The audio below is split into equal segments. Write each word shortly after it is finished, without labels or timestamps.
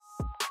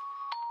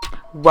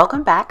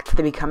Welcome back to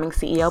the Becoming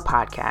CEO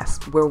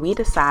podcast, where we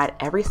decide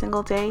every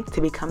single day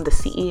to become the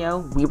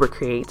CEO we were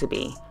created to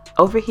be.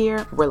 Over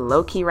here, we're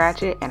low-key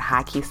ratchet and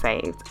high-key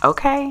saved,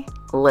 okay?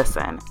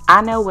 Listen,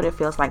 I know what it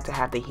feels like to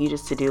have the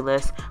hugest to-do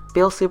list,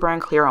 feel super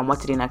unclear on what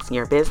to do next in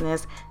your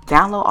business,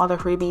 download all the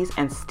freebies,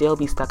 and still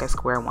be stuck at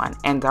square one.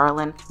 And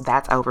darling,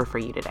 that's over for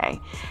you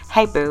today.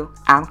 Hey boo,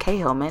 I'm Kay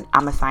Hillman.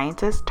 I'm a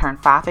scientist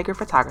turned five-figure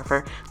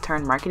photographer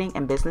turned marketing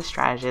and business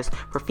strategist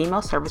for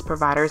female service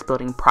providers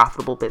building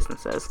profitable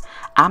businesses.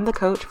 I'm the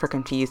coach for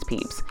confused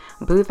peeps.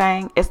 Boo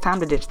thang, it's time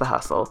to ditch the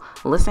hustle.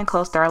 Listen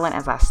close, darling,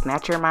 as I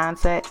snatch your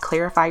mindset,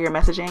 clarify your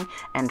messaging,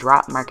 and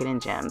drop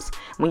marketing gems.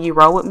 When you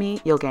roll with me,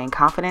 you'll gain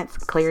confidence,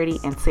 clarity,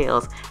 and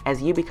sales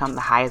as you become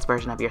the highest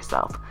version of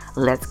yourself.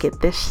 Let's get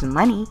this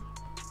money.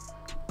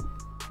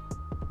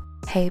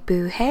 Hey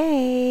boo,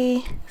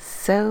 hey.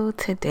 So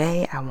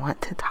today I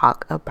want to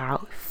talk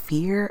about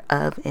fear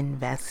of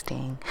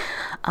investing.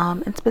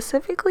 And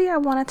specifically I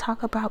want to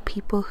talk about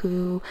people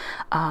who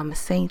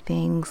say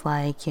things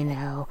like,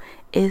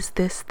 is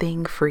this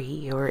thing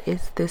free? Or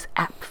is this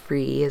app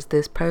free? Is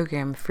this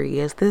program free?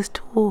 Is this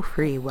tool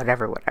free?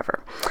 Whatever.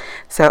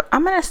 So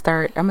I'm going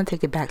to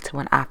take it back to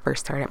when I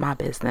first started my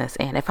business.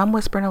 And if I'm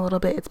whispering a little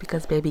bit, it's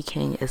because Baby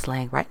King is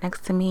laying right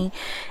next to me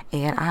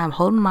and I'm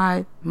holding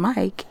my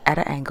mic at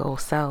an angle.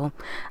 So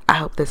I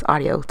hope this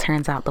audio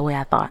turns out the way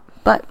I thought.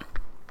 But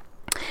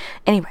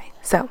anyway,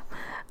 so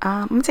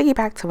I'm going to take you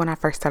back to when I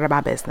first started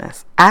my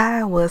business.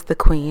 I was the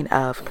queen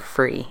of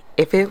free.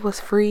 If it was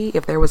free,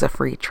 if there was a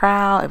free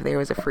trial, if there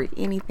was a free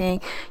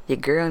anything, your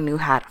girl knew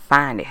how to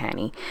find it,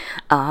 honey.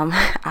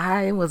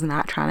 I was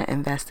not trying to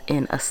invest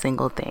in a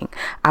single thing.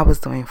 I was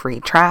doing free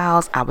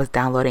trials. I was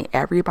downloading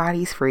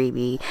everybody's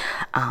freebie.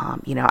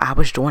 I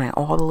was joining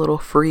all the little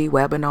free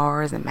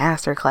webinars and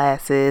master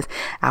classes.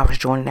 I was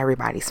joining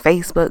everybody's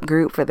Facebook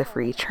group for the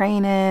free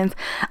trainings.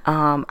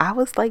 I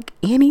was like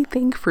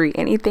anything free,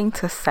 anything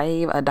to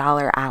save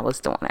 $1, I was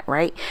doing it,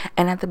 right?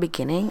 And at the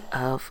beginning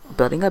of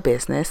building a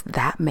business,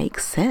 that makes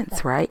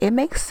sense, right? It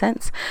makes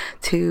sense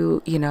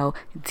to,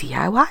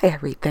 DIY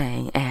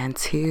everything and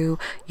to,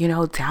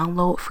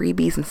 download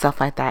freebies and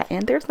stuff like that.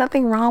 And there's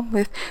nothing wrong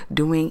with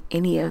doing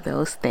any of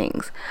those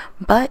things.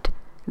 But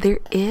there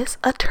is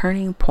a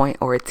turning point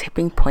or a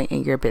tipping point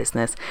in your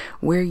business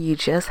where you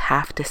just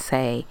have to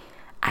say,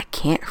 I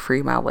can't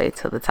free my way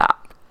to the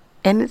top.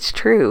 And it's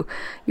true.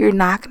 You're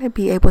not going to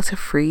be able to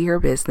free your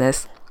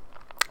business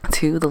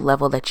to the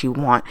level that you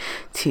want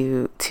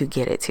to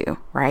get it to,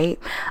 right?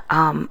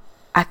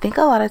 I think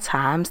a lot of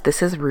times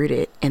this is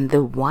rooted in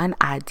the one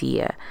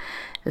idea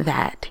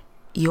that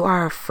you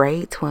are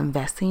afraid to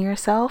invest in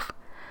yourself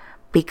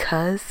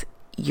because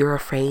you're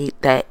afraid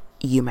that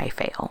you may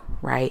fail,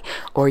 right?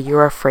 Or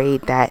you're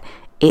afraid that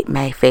it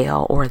may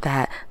fail, or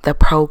that the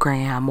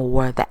program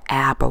or the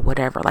app or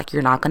whatever, like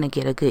you're not going to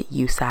get a good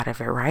use out of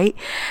it, right?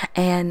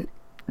 And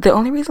the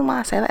only reason why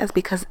I say that is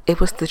because it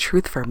was the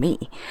truth for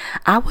me.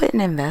 I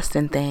wouldn't invest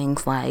in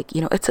things like,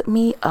 it took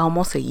me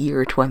almost a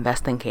year to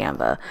invest in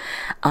Canva.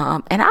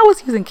 And I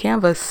was using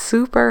Canva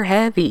super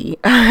heavy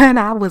and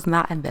I was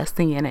not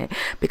investing in it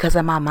because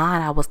in my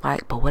mind, I was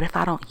like, but what if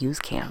I don't use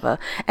Canva?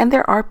 And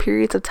there are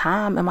periods of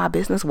time in my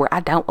business where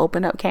I don't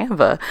open up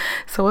Canva.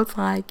 So it's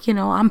like,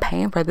 I'm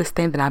paying for this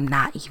thing that I'm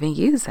not even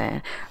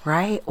using,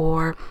 right?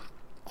 Or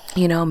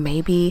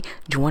maybe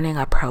joining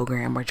a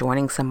program or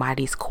joining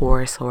somebody's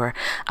course or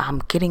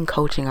getting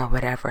coaching or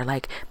whatever.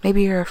 Like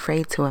maybe you're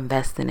afraid to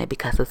invest in it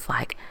because it's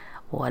like,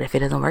 what if it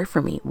doesn't work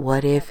for me?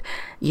 What if,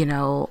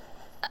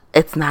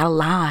 it's not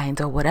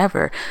aligned or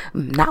whatever,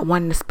 not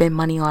wanting to spend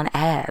money on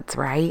ads,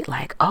 right?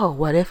 Like, oh,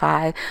 what if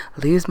I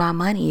lose my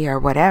money or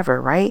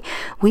whatever, right?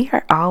 We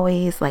are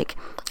always like,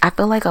 I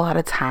feel like a lot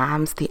of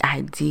times the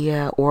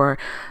idea or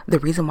the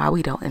reason why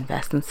we don't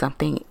invest in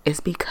something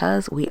is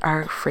because we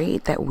are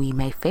afraid that we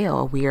may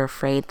fail. We are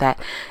afraid that,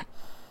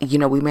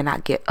 we may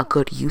not get a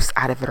good use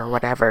out of it or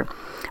whatever.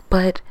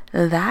 But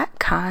that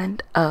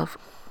kind of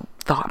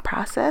thought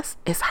process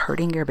is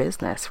hurting your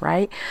business,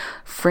 right?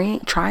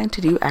 Trying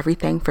to do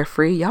everything for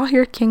free. Y'all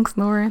hear King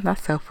snoring?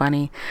 That's so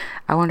funny.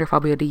 I wonder if I'll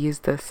be able to use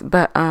this.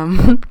 But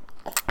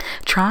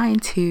trying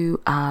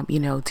to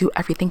do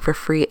everything for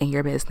free in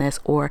your business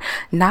or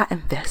not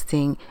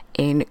investing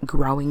in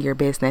growing your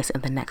business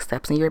and the next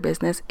steps in your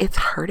business, it's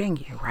hurting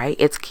you, right?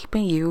 It's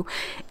keeping you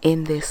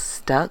in this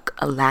stuck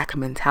lack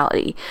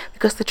mentality,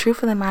 because the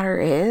truth of the matter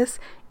is,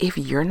 if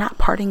you're not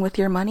parting with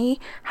your money,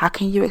 how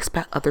can you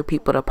expect other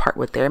people to part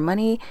with their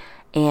money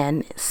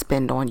and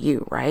spend on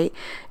you, right?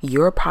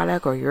 Your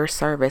product or your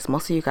service,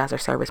 most of you guys are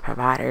service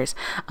providers,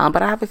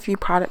 but I have a few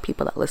product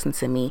people that listen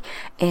to me,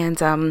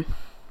 and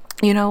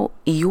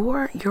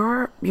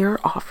your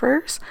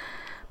offers,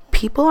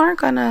 people aren't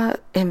gonna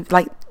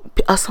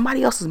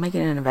somebody else is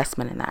making an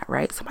investment in that,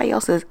 right? Somebody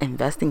else is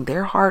investing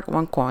their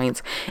hard-earned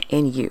coins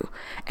in you.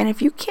 And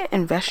if you can't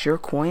invest your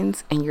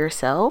coins in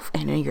yourself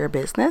and in your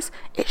business,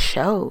 it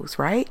shows,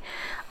 right?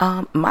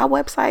 My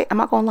website, I'm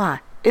not gonna lie,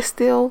 it's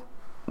still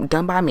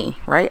done by me,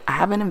 right? I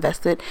haven't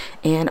invested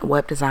in a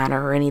web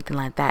designer or anything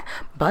like that,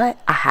 but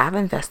I have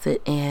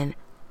invested in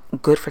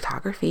good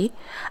photography.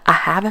 I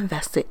have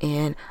invested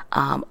in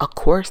a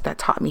course that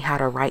taught me how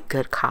to write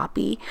good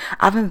copy.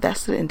 I've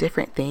invested in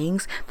different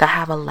things that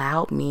have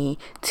allowed me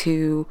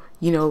to,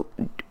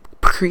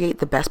 create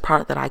the best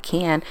product that I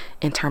can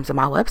in terms of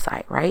my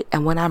website, right?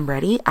 And when I'm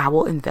ready, I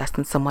will invest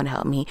in someone to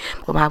help me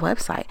with my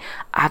website.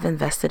 I've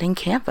invested in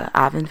Canva.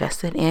 I've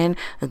invested in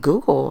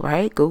Google,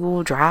 right?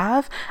 Google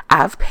Drive.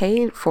 I've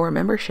paid for a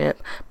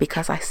membership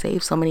because I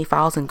saved so many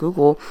files in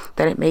Google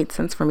that it made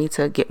sense for me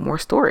to get more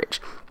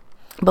storage.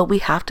 But we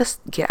have to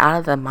get out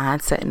of the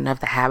mindset and of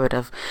the habit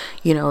of,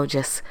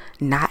 just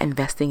not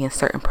investing in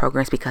certain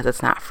programs because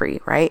it's not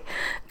free, right?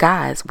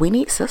 Guys, we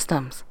need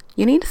systems.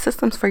 You need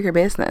systems for your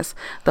business.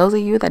 Those of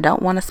you that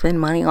don't want to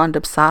spend money on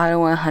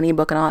Dubsado and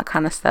HoneyBook and all that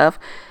kind of stuff,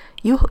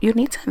 you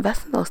need to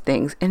invest in those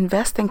things.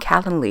 Invest in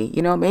Calendly.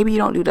 Maybe you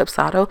don't do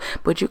Dubsado,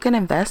 but you can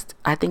invest.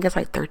 I think it's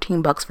like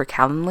 $13 for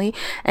Calendly,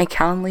 and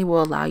Calendly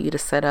will allow you to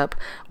set up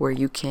where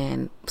you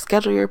can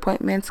schedule your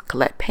appointments,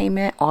 collect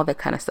payment, all that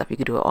kind of stuff. You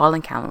can do it all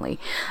in Calendly.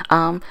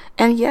 And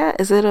yeah,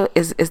 is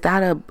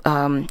that a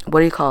what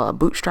do you call a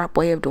bootstrap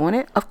way of doing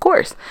it? Of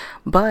course,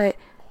 but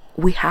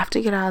we have to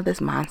get out of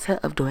this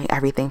mindset of doing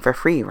everything for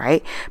free,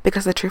 right?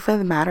 Because the truth of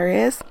the matter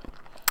is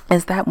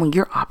that when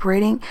you're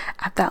operating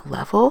at that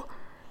level,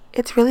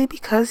 it's really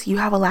because you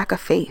have a lack of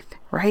faith,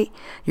 right?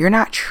 You're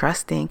not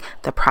trusting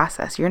the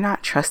process. You're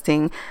not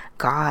trusting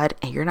God,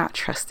 and you're not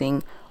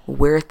trusting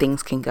where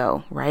things can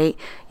go, right?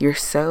 You're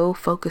so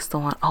focused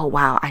on, oh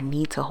wow, I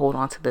need to hold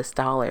on to this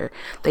dollar,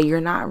 that you're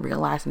not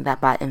realizing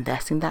that by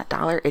investing that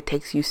dollar, it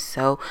takes you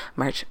so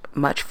much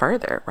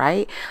further,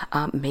 right?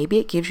 Maybe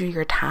it gives you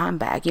your time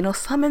back.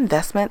 Some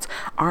investments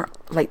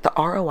aren't like, the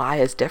ROI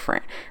is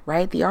different,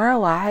 right? The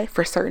ROI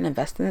for certain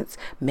investments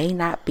may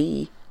not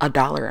be a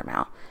dollar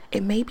amount.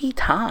 It may be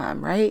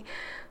time, right?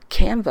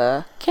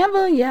 Canva,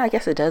 yeah, I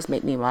guess it does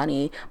make me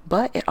money,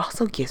 but it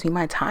also gives me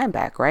my time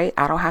back, right?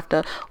 I don't have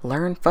to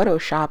learn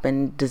Photoshop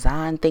and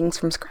design things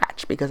from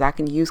scratch because I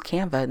can use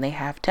Canva and they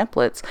have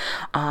templates.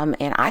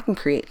 And I can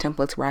create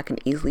templates where I can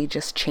easily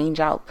just change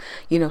out,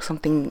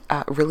 something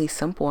really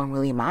simple and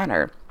really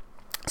minor.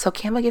 So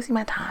Canva gives me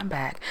my time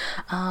back.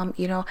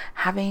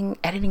 Having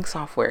editing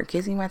software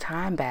gives me my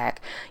time back.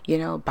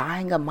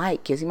 Buying a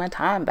mic gives me my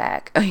time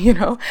back.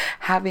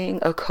 Having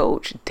a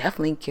coach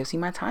definitely gives me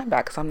my time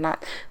back, because I'm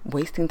not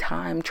wasting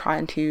time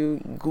trying to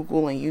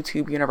Google and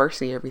YouTube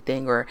University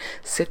everything, or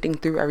sifting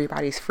through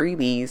everybody's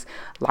freebies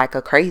like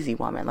a crazy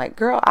woman. Like,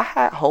 girl, I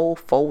had whole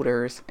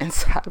folders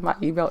inside of my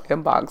email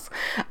inbox.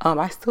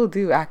 I still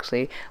do,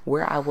 actually,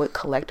 where I would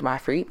collect my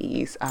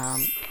freebies.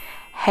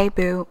 Hey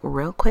boo,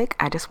 real quick,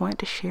 I just wanted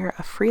to share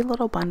a free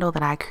little bundle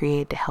that I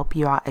created to help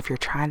you out if you're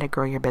trying to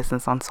grow your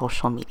business on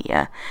social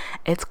media.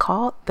 It's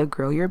called the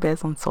Grow Your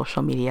Biz on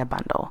Social Media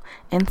bundle.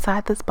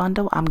 Inside this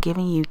bundle, I'm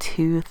giving you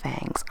two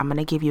things. I'm going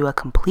to give you a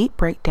complete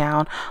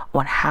breakdown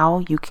on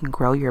how you can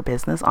grow your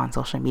business on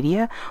social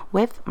media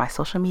with my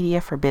Social Media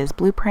for Biz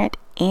blueprint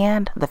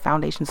and the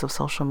Foundations of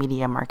Social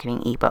Media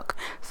Marketing ebook.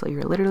 So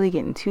you're literally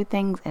getting two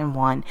things in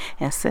one,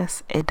 and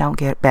sis, it don't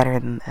get better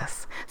than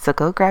this. So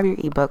go grab your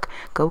ebook,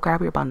 go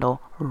grab your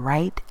bundle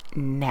right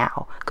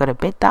now. Go to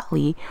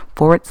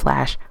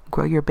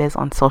bit.ly/grow your biz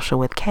on social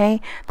with K.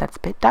 That's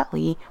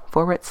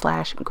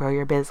bit.ly/grow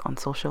your biz on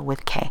social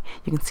with K.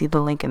 You can see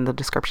the link in the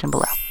description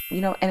below.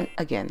 And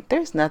again,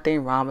 there's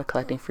nothing wrong with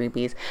collecting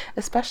freebies,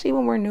 especially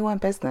when we're new in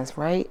business,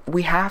 right?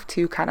 We have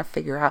to kind of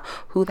figure out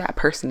who that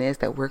person is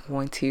that we're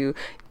going to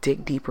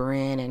dig deeper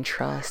in and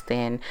trust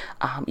and,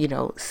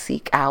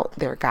 seek out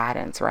their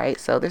guidance, right?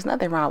 So there's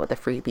nothing wrong with the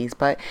freebies,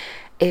 but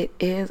it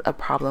is a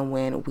problem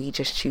when we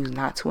just choose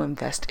not to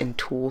invest in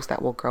tools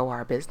that will grow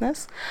our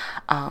business,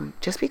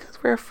 just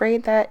because we're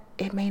afraid that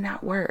it may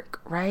not work,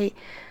 right?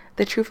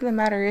 The truth of the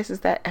matter is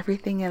that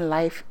everything in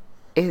life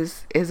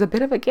is a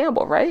bit of a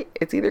gamble, right?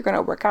 It's either going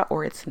to work out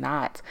or it's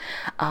not.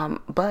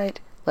 But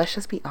let's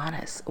just be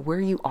honest.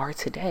 Where you are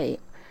today,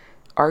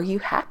 are you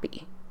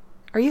happy?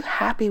 Are you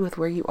happy with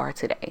where you are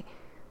today?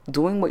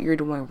 Doing what you're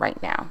doing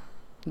right now.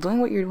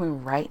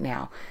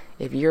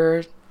 If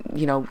you're,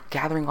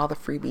 gathering all the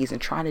freebies and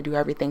trying to do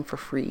everything for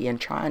free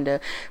and trying to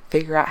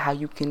figure out how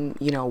you can,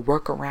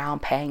 work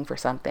around paying for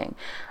something,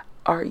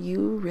 are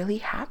you really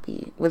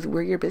happy with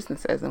where your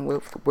business is and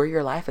with where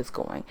your life is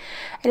going?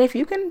 And if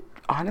you can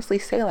honestly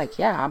say like,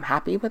 yeah, I'm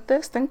happy with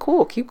this, then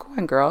cool, keep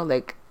going, girl.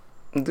 Like,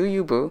 do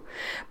you, boo?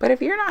 But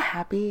if you're not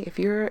happy, if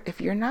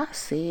you're not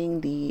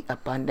seeing the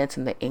abundance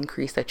and the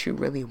increase that you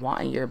really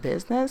want in your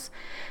business,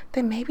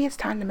 then maybe it's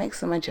time to make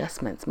some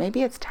adjustments.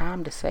 Maybe it's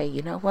time to say,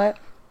 you know what?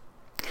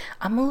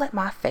 I'm gonna let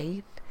my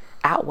faith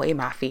outweigh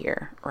my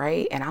fear,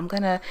 right? And I'm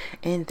gonna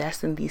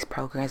invest in these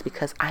programs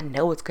because I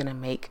know it's gonna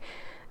make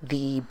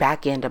the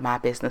back end of my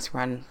business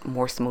run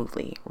more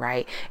smoothly,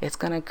 right? It's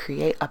going to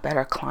create a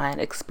better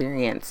client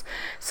experience.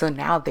 So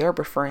now they're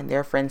referring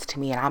their friends to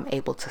me and I'm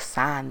able to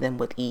sign them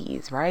with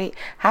ease, right?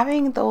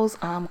 Having those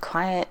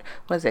client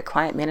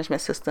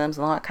management systems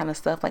and all that kind of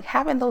stuff, like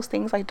having those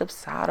things like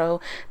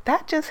Dubsado,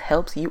 that just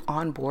helps you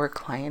onboard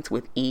clients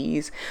with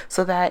ease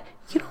so that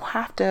you don't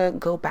have to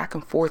go back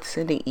and forth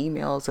sending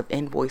emails of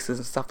invoices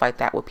and stuff like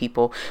that with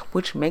people,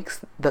 which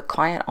makes the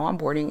client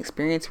onboarding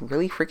experience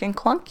really freaking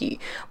clunky.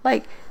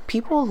 Like,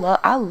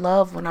 I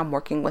love when I'm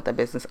working with a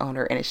business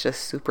owner and it's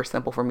just super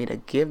simple for me to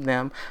give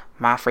them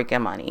my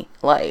freaking money.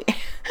 Like,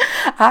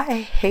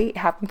 I hate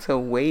having to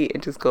wait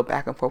and just go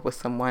back and forth with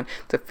someone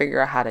to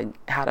figure out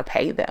how to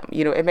pay them.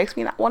 It makes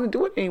me not want to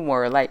do it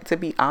anymore, like, to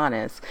be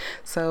honest.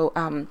 So,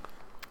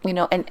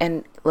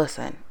 and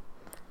listen,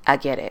 I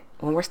get it.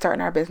 When we're starting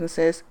our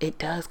businesses, it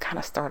does kind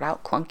of start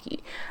out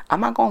clunky.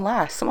 I'm not gonna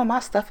lie, some of my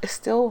stuff is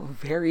still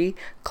very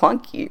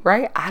clunky,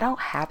 right? I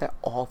don't have it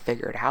all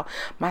figured out.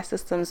 My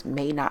systems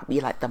may not be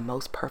like the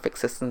most perfect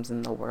systems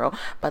in the world,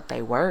 but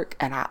they work,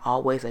 and I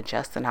always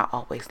adjust and I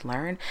always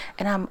learn,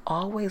 and I'm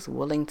always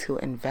willing to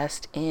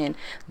invest in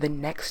the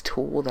next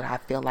tool that I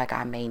feel like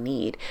I may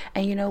need.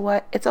 And you know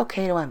what? It's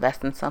okay to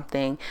invest in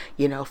something,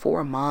 for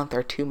a month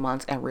or 2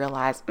 months and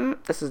realize,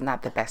 this is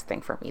not the best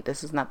thing for me.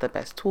 This is not the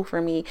best tool for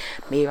me.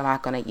 Maybe I'm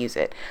not going to use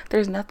it.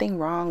 There's nothing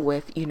wrong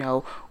with,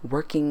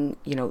 working,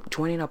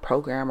 joining a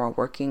program or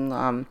working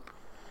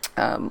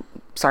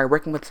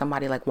with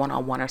somebody like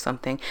one-on-one or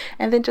something,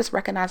 and then just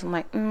recognizing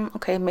like,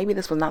 okay, maybe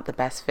this was not the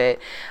best fit.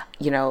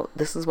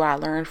 This is what I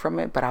learned from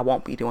it, but I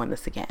won't be doing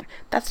this again.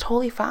 That's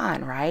totally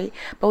fine, right?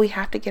 But we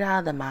have to get out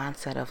of the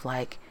mindset of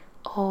like,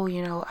 oh,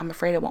 I'm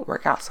afraid it won't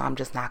work out, so I'm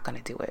just not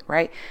going to do it,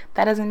 right?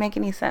 That doesn't make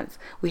any sense.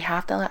 We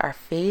have to let our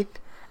faith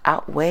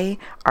outweigh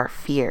our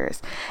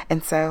fears.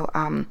 And so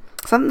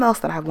something else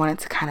that I wanted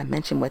to kind of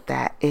mention with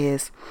that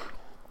is,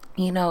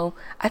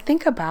 I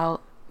think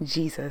about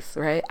Jesus,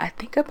 right? I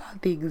think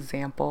about the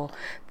example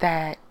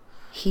that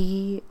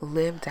he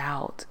lived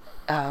out.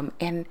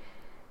 And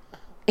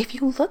if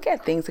you look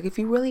at things, like if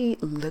you really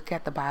look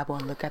at the Bible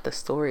and look at the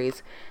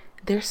stories,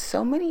 there's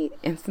so many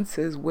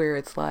instances where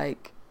it's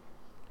like,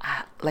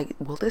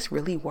 will this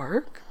really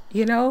work?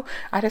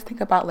 I just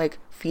think about like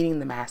feeding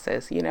the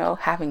masses,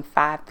 having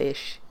 5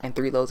 fish and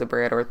 3 loaves of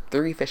bread, or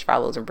 3 fish,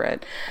 5 loaves of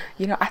bread.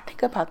 I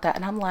think about that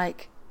and I'm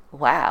like,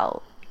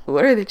 wow,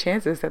 what are the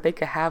chances that they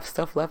could have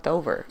stuff left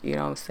over? You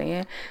know what I'm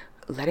saying?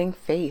 Letting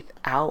faith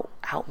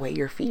outweigh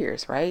your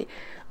fears, right?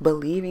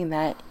 Believing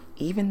that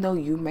even though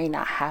you may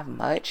not have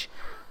much,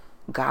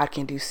 God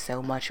can do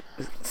so much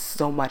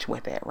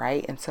with it,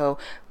 right? And so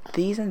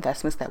these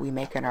investments that we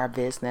make in our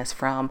business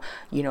from,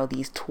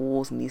 these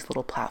tools and these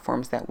little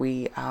platforms that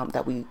we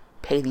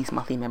pay these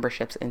monthly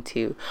memberships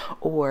into,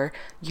 or,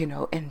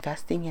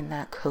 investing in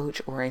that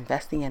coach or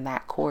investing in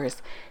that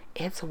course,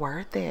 it's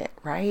worth it,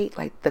 right?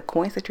 Like the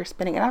coins that you're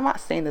spending. And I'm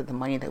not saying that the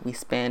money that we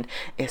spend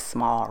is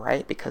small,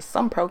 right? Because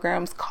some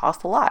programs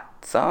cost a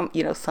lot. Some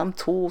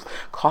tools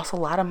cost a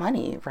lot of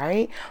money,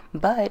 right?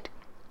 But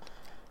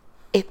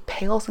it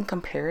pales in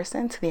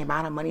comparison to the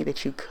amount of money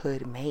that you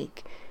could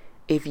make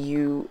if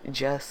you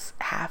just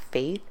have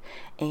faith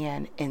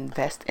and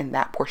invest in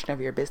that portion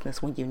of your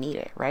business when you need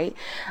it, right?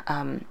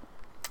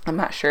 I'm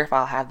not sure if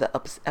I'll have the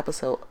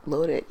episode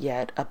loaded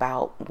yet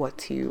about what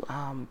to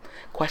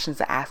questions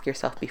to ask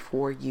yourself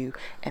before you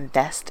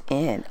invest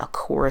in a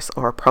course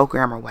or a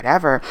program or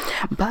whatever.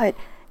 But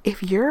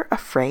if you're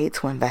afraid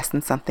to invest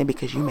in something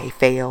because you may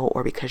fail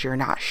or because you're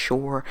not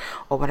sure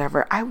or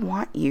whatever, I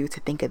want you to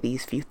think of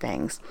these few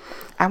things.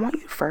 I want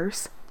you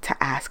first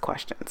to ask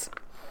questions.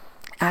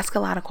 Ask a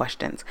lot of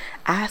questions.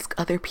 Ask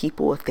other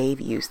people if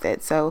they've used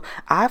it. So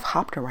I've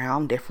hopped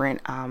around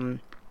different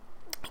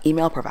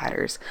email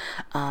providers.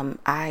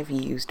 I've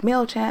used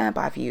MailChimp,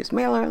 I've used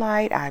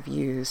MailerLite, I've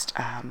used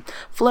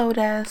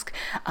Flowdesk,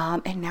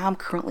 and now I'm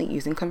currently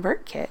using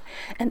ConvertKit.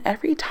 And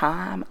every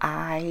time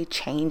I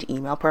change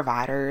email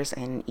providers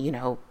and,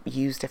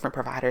 use different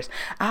providers,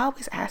 I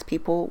always ask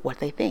people what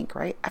they think,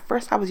 right? At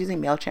first I was using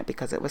MailChimp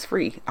because it was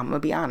free. I'm going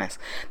to be honest.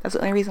 That's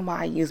the only reason why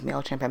I use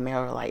MailChimp and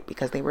MailerLite,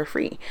 because they were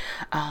free.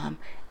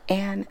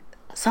 And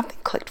something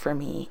clicked for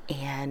me.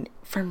 And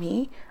for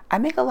me, I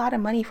make a lot of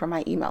money from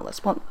my email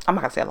list. Well, I'm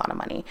not gonna say a lot of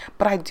money,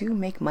 but I do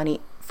make money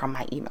from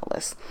my email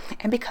list.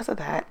 And because of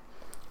that,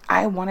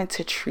 I wanted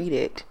to treat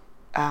it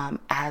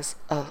as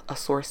a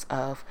source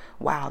of,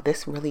 wow,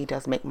 this really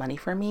does make money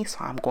for me, so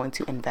I'm going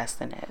to invest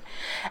in it.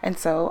 And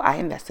so I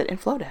invested in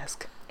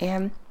Flowdesk.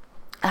 And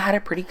I had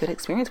a pretty good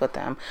experience with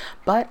them,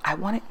 but I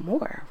wanted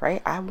more,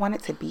 right? I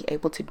wanted to be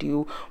able to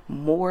do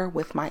more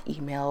with my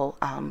email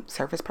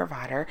service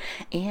provider.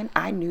 And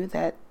I knew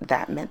that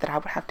meant that I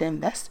would have to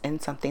invest in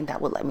something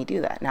that would let me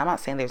do that. Now, I'm not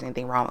saying there's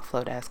anything wrong with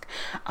Flowdesk,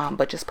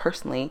 but just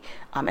personally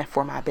and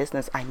for my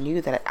business, I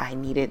knew that I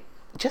needed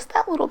just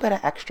that little bit of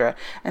extra.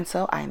 And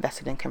so I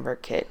invested in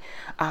ConvertKit.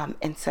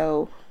 And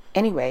so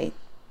anyway,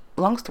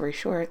 long story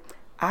short,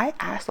 I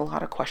asked a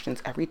lot of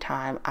questions every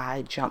time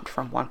I jumped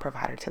from one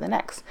provider to the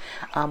next.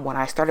 When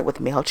I started with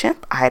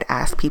MailChimp, I had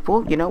asked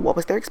people, what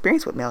was their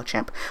experience with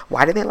MailChimp?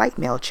 Why did they like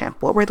MailChimp?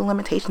 What were the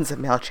limitations of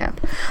MailChimp?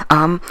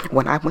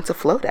 When I went to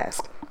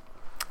Flowdesk,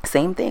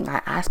 same thing.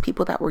 I asked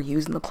people that were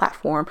using the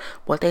platform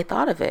what they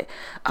thought of it.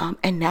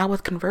 And now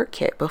with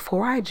ConvertKit,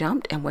 before I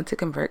jumped and went to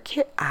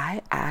ConvertKit,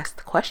 I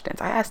asked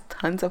questions. I asked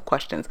tons of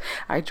questions.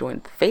 I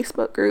joined the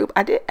Facebook group.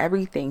 I did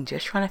everything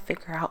just trying to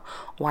figure out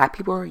why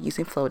people were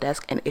using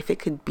Flowdesk and if it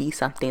could be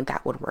something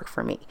that would work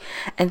for me.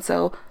 And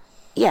so,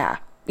 yeah,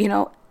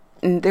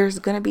 there's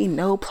going to be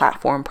no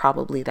platform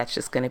probably that's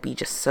just going to be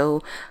just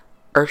so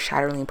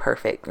earth-shatteringly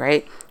perfect,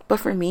 right? But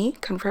for me,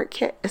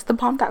 ConvertKit is the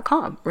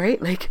bomb.com, right?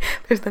 Like,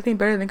 there's nothing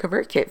better than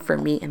ConvertKit for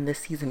me in this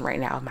season right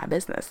now of my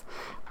business.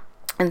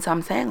 And so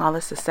I'm saying all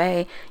this to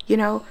say,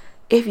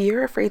 if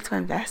you're afraid to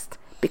invest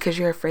because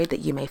you're afraid that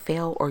you may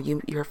fail, or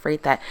you're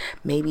afraid that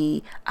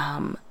maybe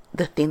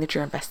the thing that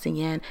you're investing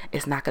in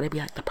is not going to be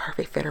like the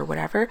perfect fit or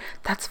whatever,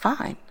 that's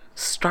fine.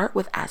 Start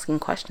with asking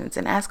questions,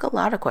 and ask a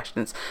lot of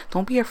questions.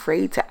 Don't be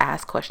afraid to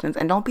ask questions,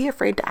 and don't be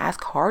afraid to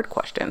ask hard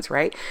questions,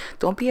 right?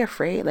 Don't be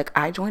afraid. Like,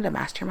 I joined a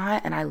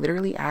mastermind and I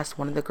literally asked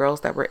one of the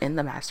girls that were in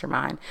the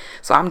mastermind.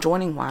 So I'm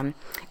joining one,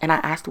 and I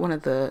asked one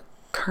of the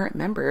current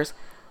members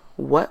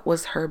what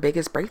was her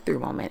biggest breakthrough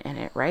moment in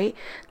it, right?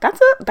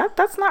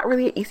 That's not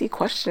really an easy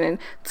question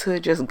to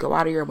just go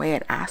out of your way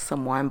and ask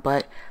someone,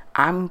 but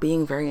I'm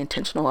being very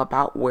intentional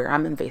about where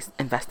I'm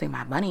investing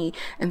my money.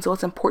 And so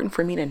it's important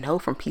for me to know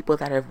from people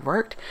that have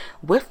worked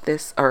with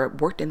this or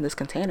worked in this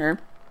container,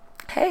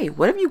 hey,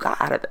 what have you got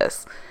out of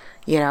this?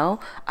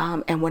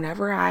 And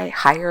whenever I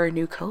hire a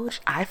new coach,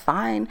 I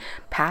find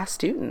past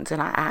students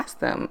and I ask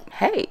them,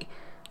 hey,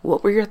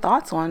 what were your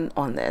thoughts on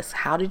this?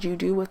 How did you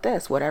do with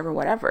this?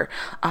 Whatever.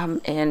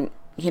 And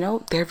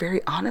they're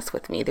very honest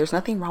with me. There's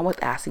nothing wrong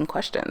with asking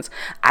questions.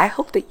 I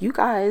hope that you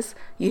guys,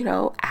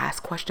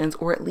 ask questions,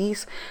 or at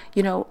least,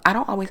 I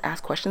don't always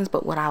ask questions,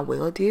 but what I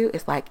will do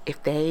is, like,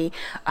 if they,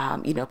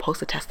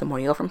 post a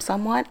testimonial from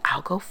someone,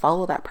 I'll go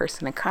follow that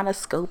person and kind of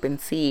scope and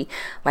see,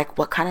 like,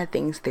 what kind of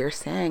things they're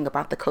saying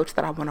about the coach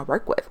that I want to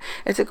work with.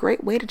 It's a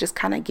great way to just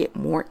kind of get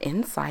more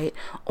insight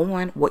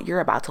on what you're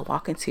about to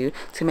walk into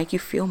to make you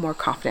feel more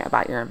confident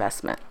about your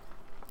investment.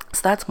 So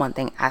that's one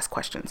thing, ask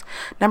questions.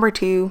 Number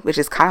two, which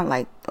is kind of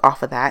like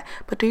off of that,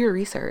 but do your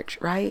research,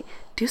 right?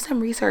 Do some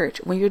research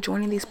when you're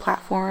joining these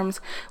platforms,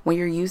 when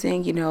you're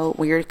using,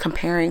 when you're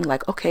comparing,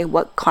 like, okay,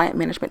 what client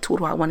management tool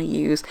do I want to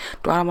use?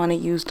 Do I want to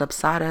use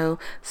Dubsado,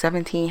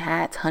 17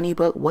 Hats,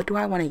 Honeybook? What do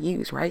I want to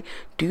use, right?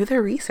 Do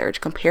the research,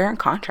 compare and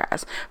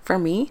contrast. For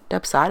me,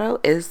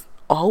 Dubsado is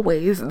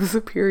always the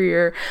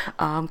superior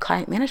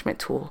client management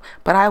tool,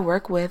 but I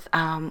work with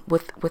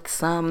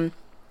some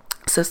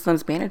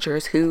systems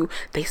managers who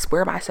they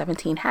swear by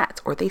 17 Hats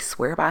or they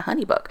swear by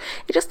Honeybook.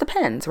 It just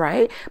depends,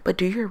 right? But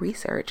do your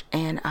research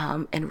and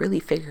really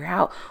figure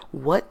out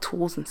what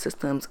tools and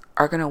systems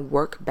are going to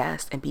work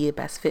best and be the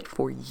best fit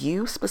for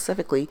you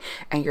specifically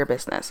and your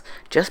business.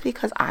 Just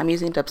because I'm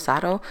using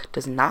Dubsado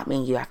does not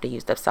mean you have to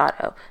use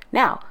Dubsado.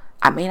 Now,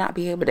 I may not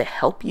be able to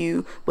help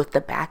you with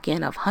the back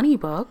end of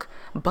Honeybook,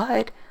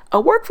 but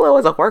a workflow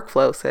is a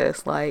workflow,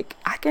 sis. Like,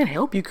 I can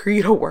help you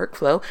create a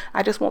workflow.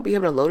 I just won't be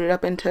able to load it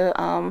up into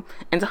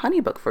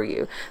Honeybook for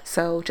you.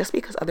 So just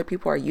because other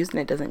people are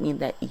using it doesn't mean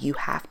that you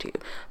have to.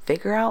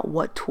 Figure out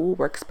what tool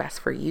works best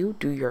for you,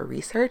 do your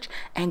research,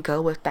 and go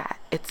with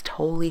that. It's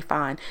totally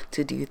fine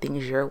to do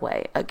things your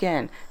way.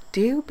 Again,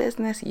 do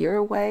business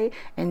your way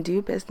and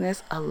do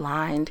business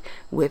aligned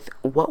with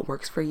what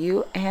works for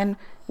you and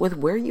with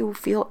where you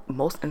feel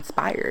most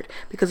inspired.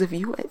 Because if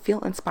you feel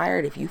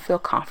inspired, if you feel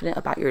confident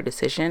about your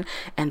decision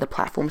and the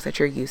platforms that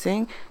you're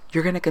using,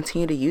 you're going to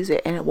continue to use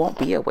it and it won't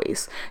be a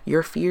waste.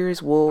 Your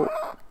fears will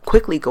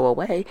quickly go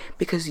away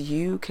because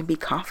you can be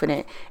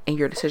confident in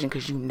your decision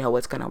because you know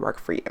it's going to work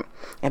for you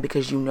and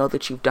because you know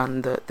that you've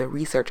done the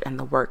research and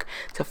the work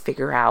to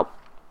figure out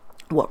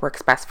what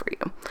works best for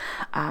you.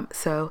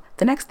 So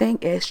the next thing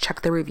is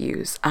check the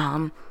reviews.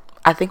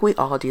 I think we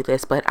all do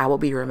this, but I will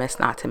be remiss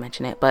not to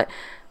mention it, but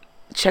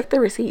check the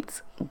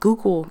receipts.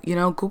 Google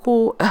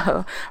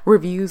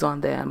reviews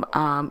on them.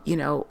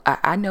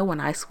 I know when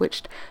I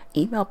switched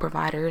email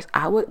providers,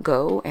 I would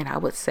go and I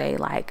would say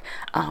like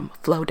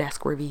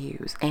Flowdesk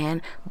reviews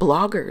and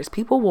bloggers.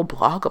 People will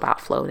blog about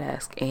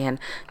Flowdesk and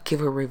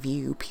give a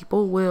review.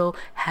 People will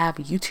have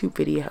YouTube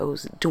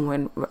videos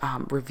doing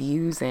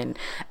reviews and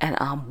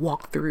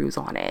walkthroughs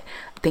on it,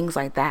 things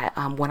like that.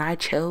 When I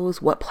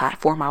chose what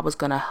platform I was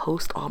going to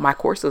host all my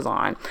courses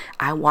on,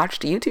 I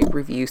watched YouTube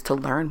reviews to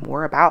learn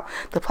more about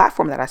the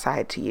platform that I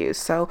decided to use.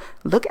 So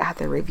look at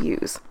the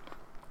reviews.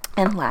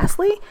 And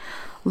lastly,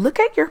 look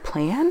at your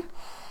plan,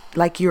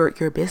 like your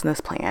business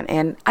plan.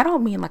 And I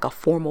don't mean like a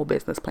formal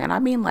business plan. I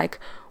mean like,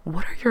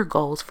 what are your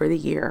goals for the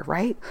year,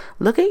 right?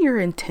 Look at your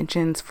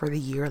intentions for the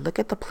year. Look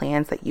at the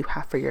plans that you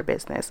have for your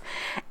business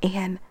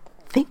and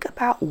think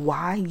about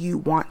why you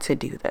want to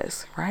do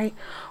this, right?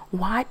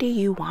 Why do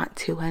you want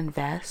to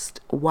invest?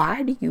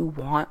 Why do you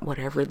want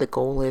whatever the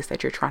goal is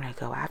that you're trying to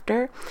go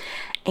after?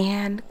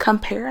 And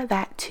compare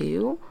that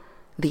to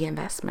the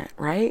investment,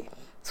 right?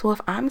 So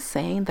if I'm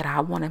saying that I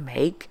want to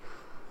make,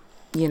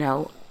 you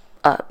know,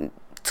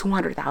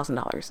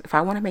 $200,000, if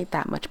I want to make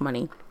that much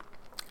money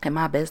in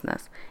my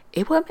business,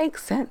 it would make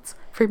sense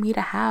for me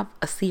to have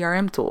a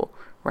CRM tool,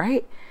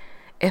 right?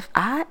 If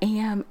I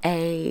am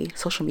a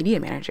social media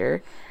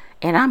manager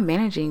and I'm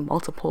managing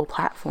multiple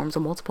platforms or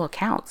multiple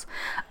accounts,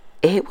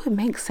 it would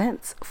make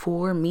sense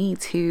for me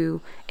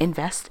to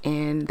invest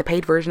in the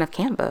paid version of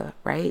Canva,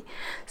 right?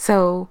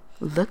 So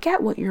look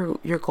at what your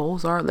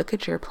goals are, look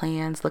at your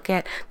plans, look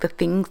at the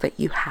things that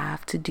you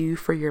have to do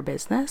for your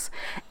business,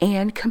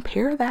 and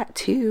compare that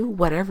to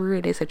whatever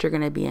it is that you're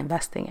going to be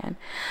investing in.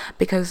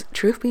 Because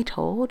truth be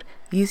told,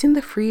 using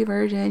the free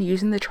version,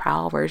 using the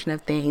trial version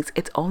of things,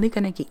 it's only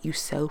going to get you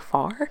so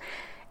far,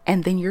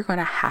 and then you're going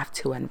to have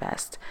to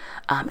invest.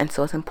 And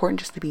so it's important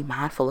just to be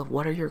mindful of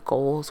what are your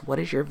goals, what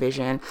is your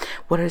vision,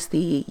 what is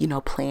the,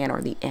 plan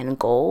or the end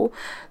goal,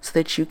 so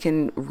that you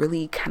can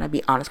really kind of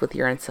be honest with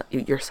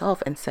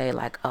yourself and say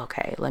like,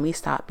 okay, let me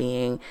stop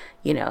being,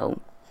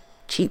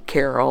 cheap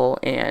Carol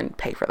and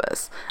pay for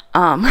this.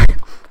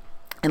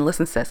 And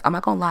listen, sis, I'm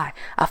not gonna lie.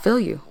 I feel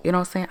you. You know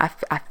what I'm saying?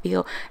 I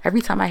feel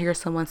every time I hear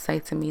someone say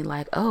to me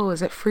like, oh,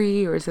 is it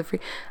free or is it free?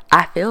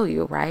 I feel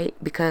you, right?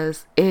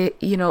 Because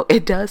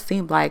it does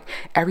seem like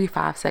every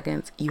 5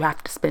 seconds you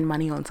have to spend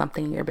money on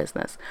something in your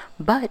business.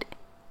 But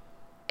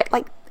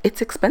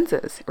it's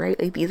expenses,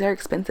 right? Like these are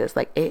expenses.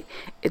 Like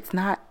it's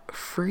not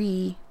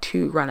free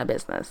to run a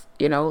business,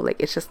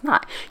 it's just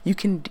not. You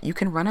can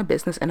run a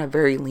business in a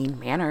very lean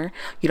manner.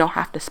 You don't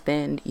have to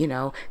spend,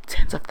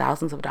 tens of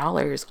thousands of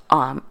dollars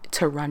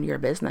to run your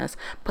business,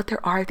 but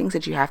there are things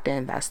that you have to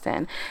invest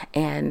in.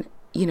 And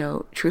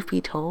truth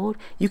be told,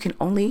 you can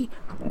only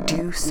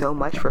do so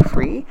much for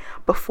free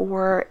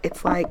before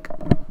it's like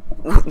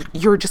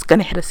you're just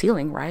gonna hit a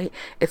ceiling, right?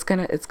 It's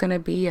gonna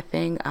be a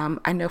thing.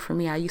 I know for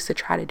me, I used to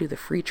try to do the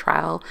free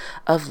trial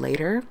of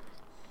Later,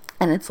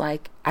 and it's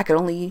like I could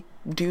only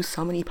do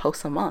so many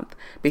posts a month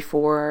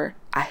before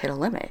I hit a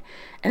limit.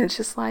 And it's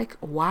just like,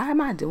 why am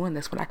I doing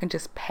this when I can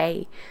just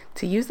pay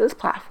to use this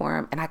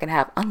platform and I can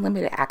have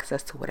unlimited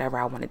access to whatever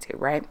I want to do,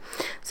 right?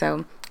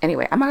 So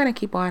anyway, I'm not going to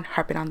keep on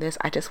harping on this.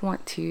 I just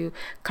want to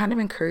kind of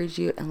encourage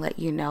you and let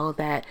you know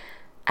that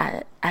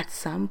at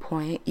some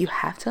point you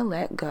have to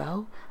let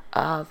go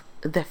of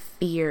the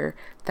fear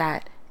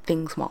that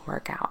things won't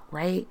work out,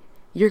 right?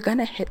 You're going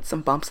to hit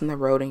some bumps in the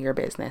road in your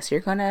business. You're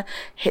going to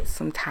hit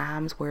some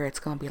times where it's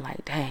going to be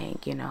like, dang,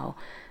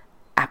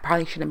 I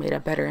probably should have made a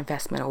better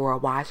investment or a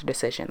wiser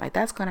decision. Like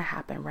that's going to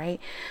happen,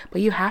 right? But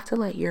you have to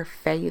let your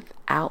faith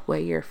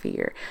outweigh your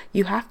fear.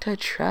 You have to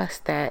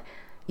trust that,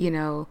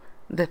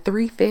 the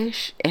 3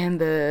 fish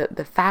and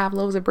the 5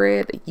 loaves of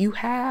bread that you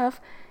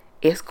have,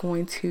 it's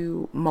going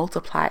to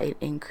multiply and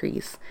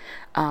increase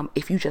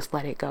if you just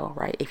let it go,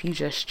 right? If you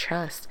just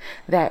trust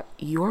that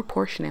your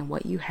portion and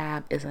what you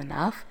have is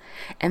enough,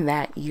 and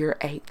that you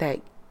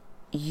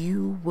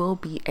will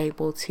be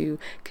able to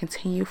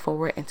continue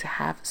forward and to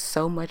have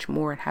so much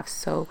more and have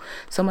so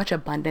much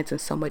abundance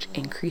and so much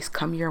increase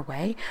come your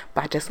way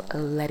by just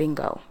letting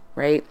go,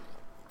 right?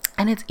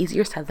 And it's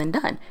easier said than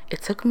done.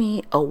 It took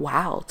me a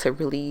while to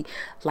really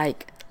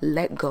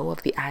let go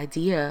of the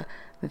idea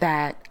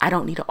that I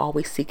don't need to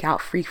always seek out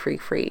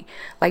free.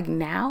 Like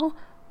now,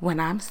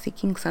 when I'm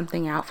seeking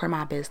something out for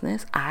my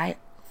business,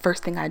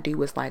 first thing I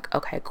do is like,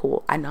 okay,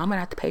 cool. I know I'm gonna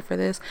have to pay for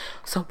this.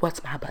 So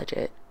what's my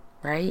budget?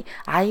 Right?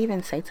 I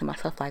even say to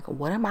myself, like,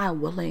 what am I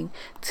willing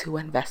to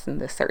invest in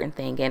this certain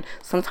thing? And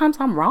sometimes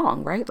I'm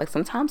wrong, right? Like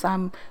sometimes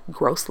I'm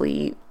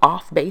grossly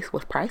off base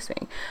with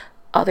pricing.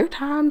 Other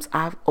times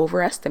I've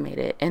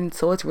overestimated, and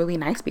so it's really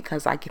nice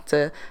because I get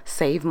to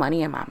save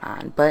money in my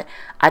mind. But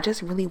I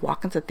just really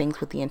walk into things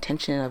with the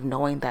intention of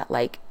knowing that,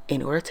 like,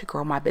 in order to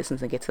grow my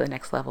business and get to the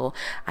next level,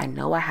 I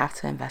know I have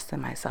to invest in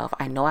myself.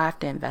 I know I have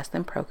to invest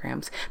in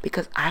programs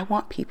because I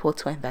want people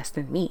to invest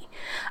in me.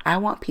 I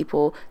want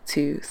people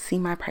to see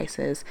my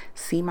prices,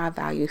 see my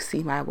value,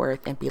 see my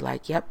worth, and be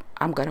like, yep,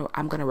 I'm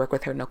gonna work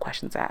with her, no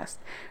questions asked,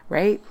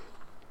 right?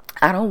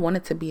 I don't want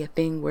it to be a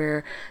thing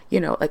where,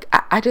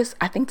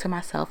 I think to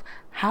myself,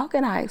 how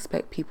can I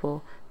expect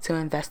people to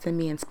invest in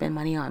me and spend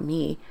money on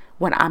me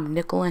when I'm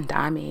nickel and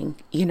diming,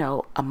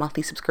 a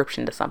monthly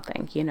subscription to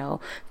something,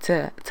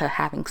 to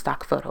having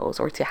stock photos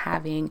or to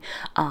having,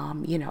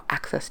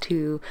 access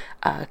to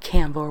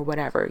Canva or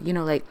whatever,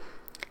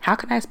 how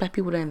can I expect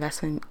people to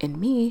invest in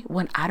me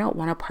when I don't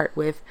want to part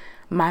with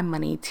my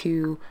money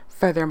to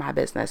further my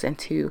business and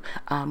to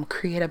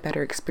create a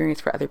better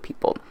experience for other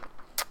people?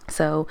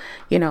 So,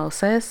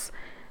 sis,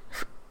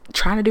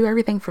 trying to do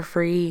everything for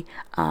free,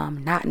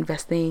 not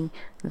investing,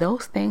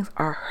 those things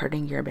are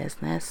hurting your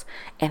business,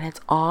 and it's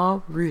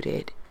all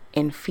rooted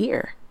in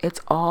fear.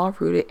 It's all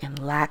rooted in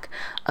lack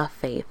of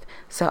faith.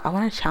 So I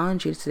want to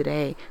challenge you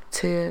today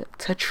to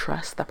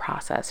trust the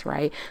process,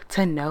 right?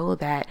 To know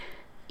that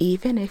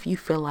even if you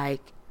feel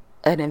like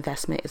an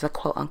investment is a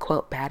quote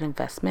unquote bad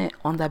investment,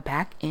 on the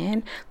back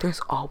end,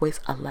 there's always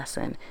a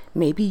lesson.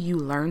 Maybe you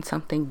learn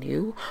something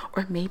new,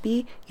 or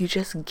maybe you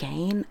just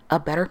gain a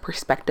better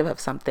perspective of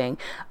something,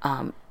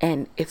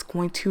 and it's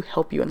going to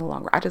help you in the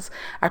long run.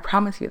 I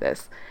promise you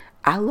this.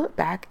 I look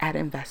back at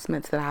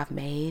investments that I've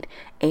made,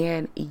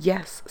 and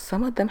yes,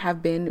 some of them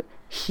have been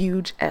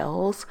huge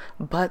L's,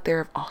 but there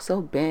have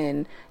also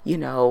been,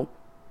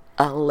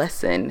 a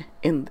lesson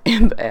in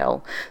the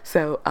L.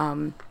 So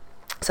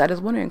I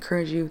just want to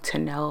encourage you to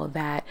know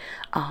that,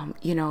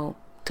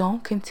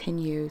 don't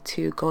continue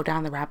to go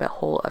down the rabbit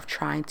hole of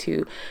trying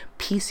to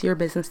piece your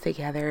business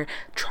together,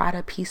 try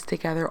to piece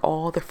together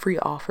all the free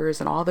offers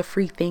and all the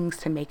free things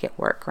to make it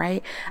work,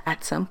 right?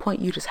 At some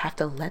point, you just have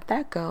to let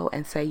that go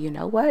and say, you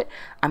know what?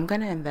 I'm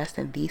going to invest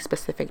in these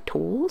specific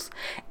tools,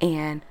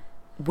 and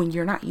when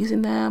you're not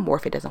using them, or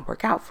if it doesn't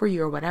work out for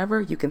you or whatever,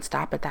 you can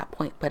stop at that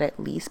point, but at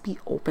least be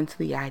open to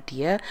the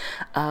idea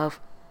of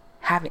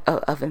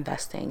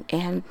investing.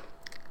 And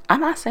I'm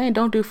not saying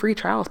don't do free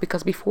trials,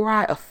 because before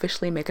I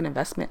officially make an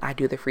investment, I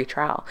do the free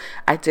trial.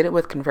 I did it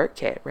with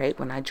ConvertKit, right?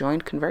 When I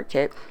joined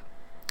ConvertKit,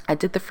 I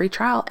did the free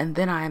trial and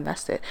then I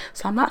invested.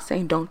 So I'm not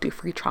saying don't do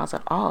free trials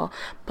at all,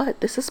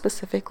 but this is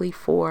specifically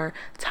for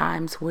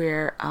times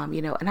where,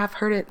 and I've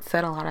heard it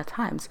said a lot of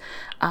times,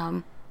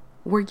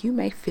 where you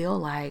may feel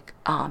like,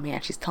 oh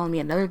man, she's telling me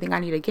another thing I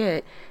need to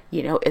get,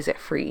 is it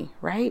free,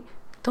 right?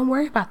 Don't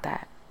worry about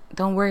that.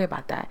 Don't worry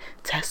about that.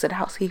 Test it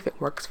out. See if it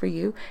works for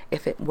you.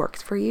 If it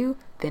works for you,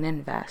 then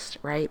invest,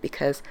 right?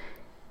 Because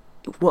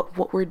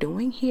what we're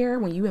doing here,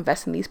 when you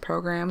invest in these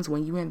programs,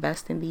 when you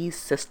invest in these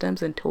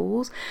systems and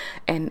tools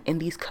and in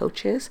these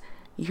coaches,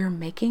 you're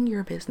making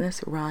your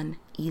business run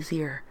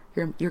easier.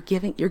 You're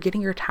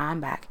getting your time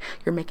back.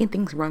 You're making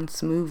things run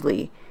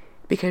smoothly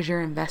because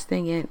you're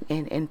investing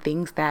in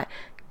things that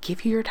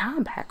give you your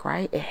time back,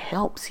 right? It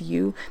helps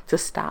you to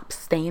stop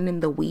staying in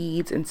the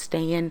weeds and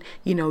staying,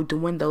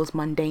 doing those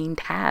mundane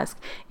tasks.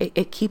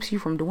 It keeps you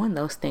from doing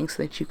those things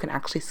so that you can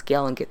actually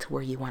scale and get to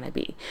where you want to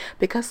be.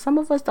 Because some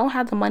of us don't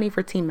have the money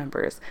for team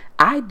members.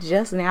 I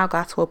just now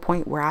got to a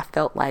point where I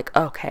felt like,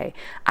 okay,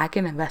 I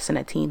can invest in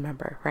a team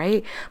member,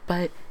 right?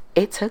 But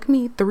it took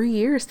me 3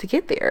 years to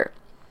get there.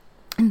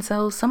 And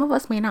so some of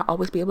us may not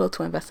always be able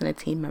to invest in a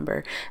team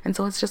member. And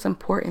so it's just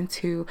important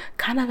to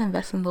kind of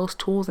invest in those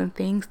tools and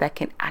things that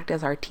can act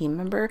as our team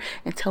member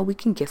until we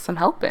can get some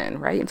help in,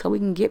 right? Until we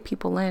can get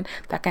people in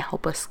that can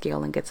help us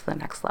scale and get to the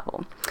next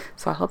level.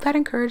 So I hope that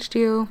encouraged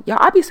you. Y'all,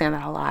 I be saying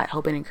that a lot. I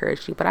hope it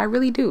encouraged you, but I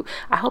really do.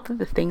 I hope that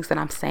the things that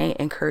I'm saying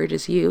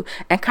encourages you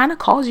and kind of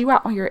calls you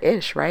out on your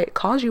ish, right?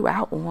 Calls you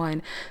out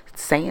on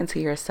saying to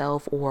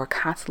yourself or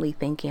constantly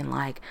thinking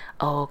like,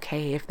 oh,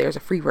 okay, if there's a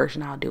free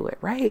version, I'll do it,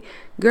 right?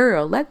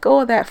 Girl, let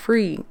go of that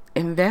free.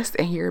 Invest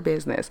in your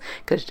business,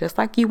 because just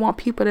like you want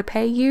people to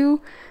pay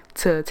you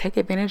to take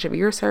advantage of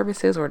your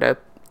services or to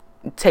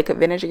take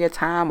advantage of your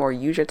time or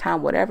use your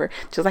time, whatever,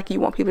 just like you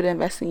want people to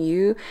invest in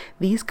you,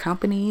 these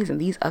companies and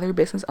these other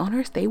business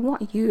owners, they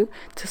want you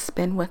to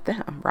spend with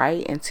them,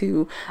 right? And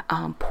to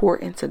pour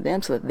into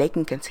them so that they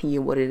can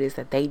continue what it is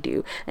that they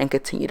do and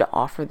continue to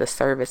offer the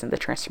service and the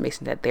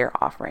transformation that they're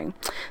offering.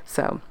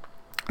 So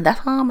that's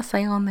all I'm gonna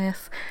say on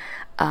this.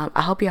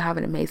 I hope you have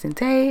an amazing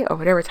day or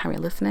whatever time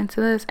you're listening to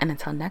this. And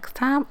until next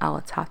time, I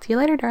will talk to you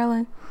later,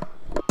 darling.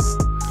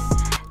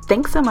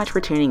 Thanks so much for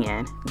tuning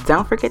in.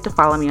 Don't forget to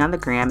follow me on the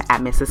gram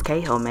at Mrs.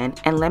 K. Hillman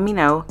and let me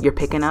know you're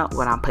picking up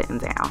what I'm putting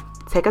down.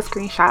 Take a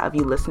screenshot of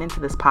you listening to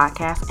this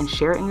podcast and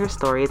share it in your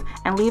stories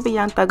and leave a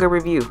Young Thugger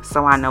review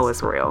so I know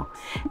it's real.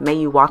 May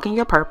you walk in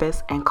your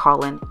purpose and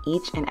call in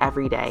each and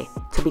every day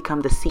to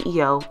become the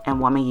CEO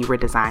and woman you were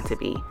designed to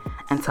be.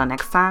 Until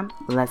next time,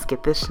 let's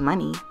get this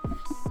money.